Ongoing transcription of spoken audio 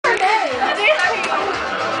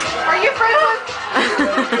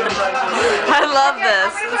love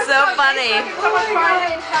this. It's so funny. There's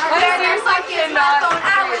like in my phone,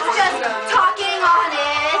 I was just talking on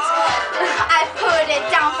it. I put it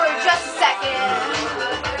down for just a second.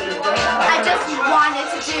 I just wanted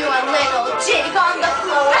to do a little jig on the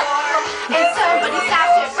floor, and somebody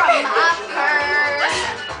snatched it from my purse.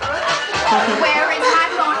 Where is my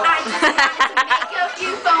phone? I just wanted to make a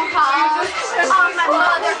few phone calls on my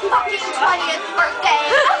motherfucking 20th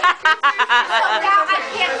birthday. So now I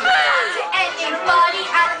can't talk to anybody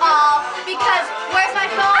at all because where's my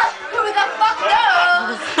phone? Who the fuck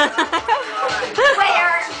knows?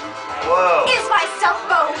 Where is my cell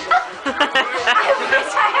phone? I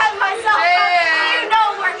wish I had my cell phone. You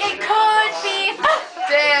know where it could be.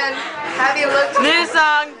 Dan, have you looked? New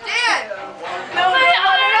song. Dan! No, Do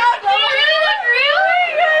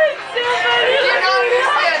you not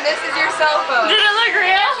understand? This is your cell phone. Did it look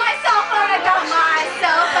real? my cell phone. I got my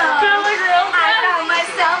cell phone. Did it look real? I got my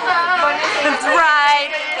cell phone. It's right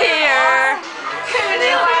here. Who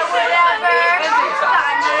knew I would ever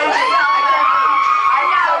find my cell phone?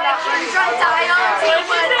 Now that we're drunk, I don't do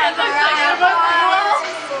whatever I want.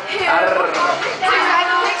 Who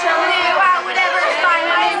knew I would ever find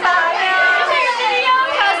my cell phone?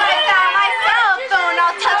 Because I found my cell phone,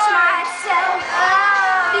 I'll touch myself.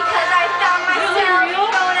 Because I found my cell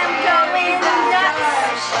phone, I'm going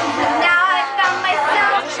nuts. Now I found my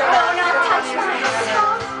cell phone, I'll touch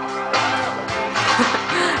myself.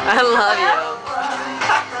 I love you.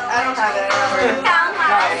 I don't have it anymore. Found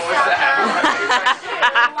my cell phone.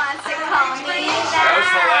 Who wants to call me That was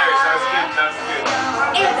hilarious. That was that? good. That was good.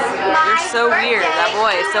 It's my You're so weird. birthday. That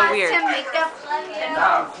boy is so Who wants weird. to make a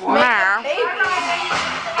Meow.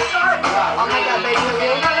 Oh my god,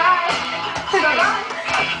 baby.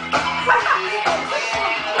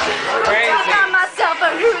 I found myself a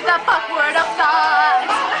who the fuck would have thought?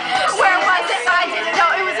 Where was it? I didn't know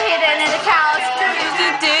it was hidden in the couch.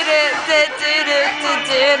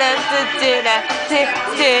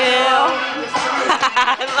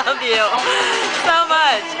 I love you so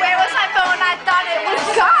much. Where was my phone? I thought it was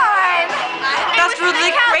gone. That's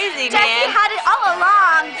really crazy, Jesse man. had it all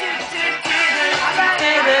along.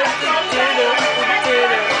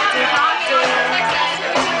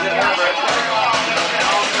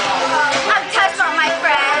 I'm touched on my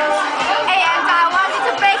friends, and I wanted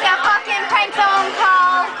to make a fucking prank phone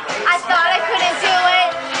call. I thought I couldn't do it,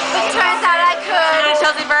 but turns out I could.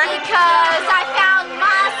 Chelsea Bird? Because I found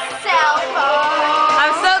my cell phone.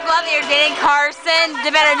 I'm so glad that you're dating Carson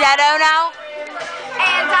DiBenedetto now.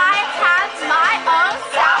 And I have my own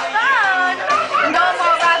cell phone. No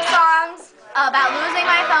more rap songs about losing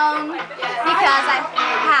my phone because I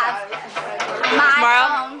have my Tomorrow,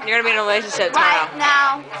 phone you're gonna be in a relationship right tomorrow.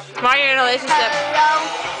 now. Tomorrow, you're in a relationship. Hello.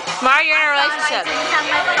 Tomorrow, you're in a I relationship. didn't have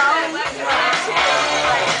my phone,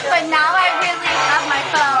 but now I really have my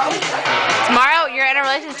phone. Tomorrow, you're in a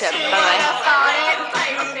relationship, by the way. I thought it.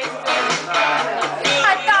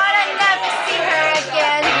 I thought I'd never see her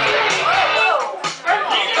again,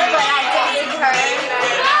 but I did see her. And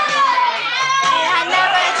I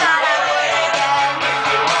never thought I would again.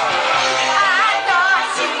 I thought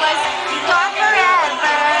she was gone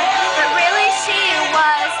forever, but really she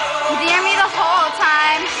was near me the whole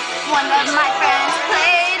time. One of my friends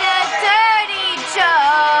played a dirty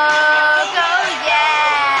joke. Oh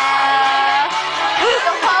yeah.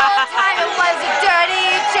 The whole time it was a dirty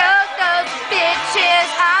joke. Those bitches,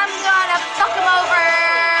 I'm gonna fuck them over.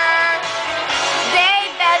 They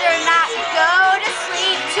better not go to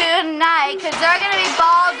sleep tonight, cause they're gonna be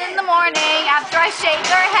bald in the morning after I shave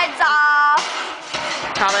their heads off.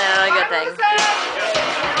 Probably not a good thing.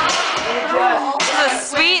 This is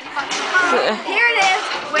sweet. Here it is,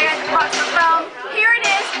 where the fuck's my phone? Here it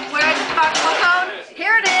is, where the fuck's my phone?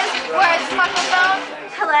 Here it is, where the fuck's my phone?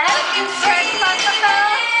 Hello? Where the fuck's my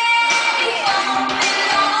phone?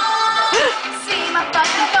 See my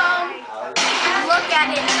fucking phone. Look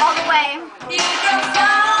at it all the way.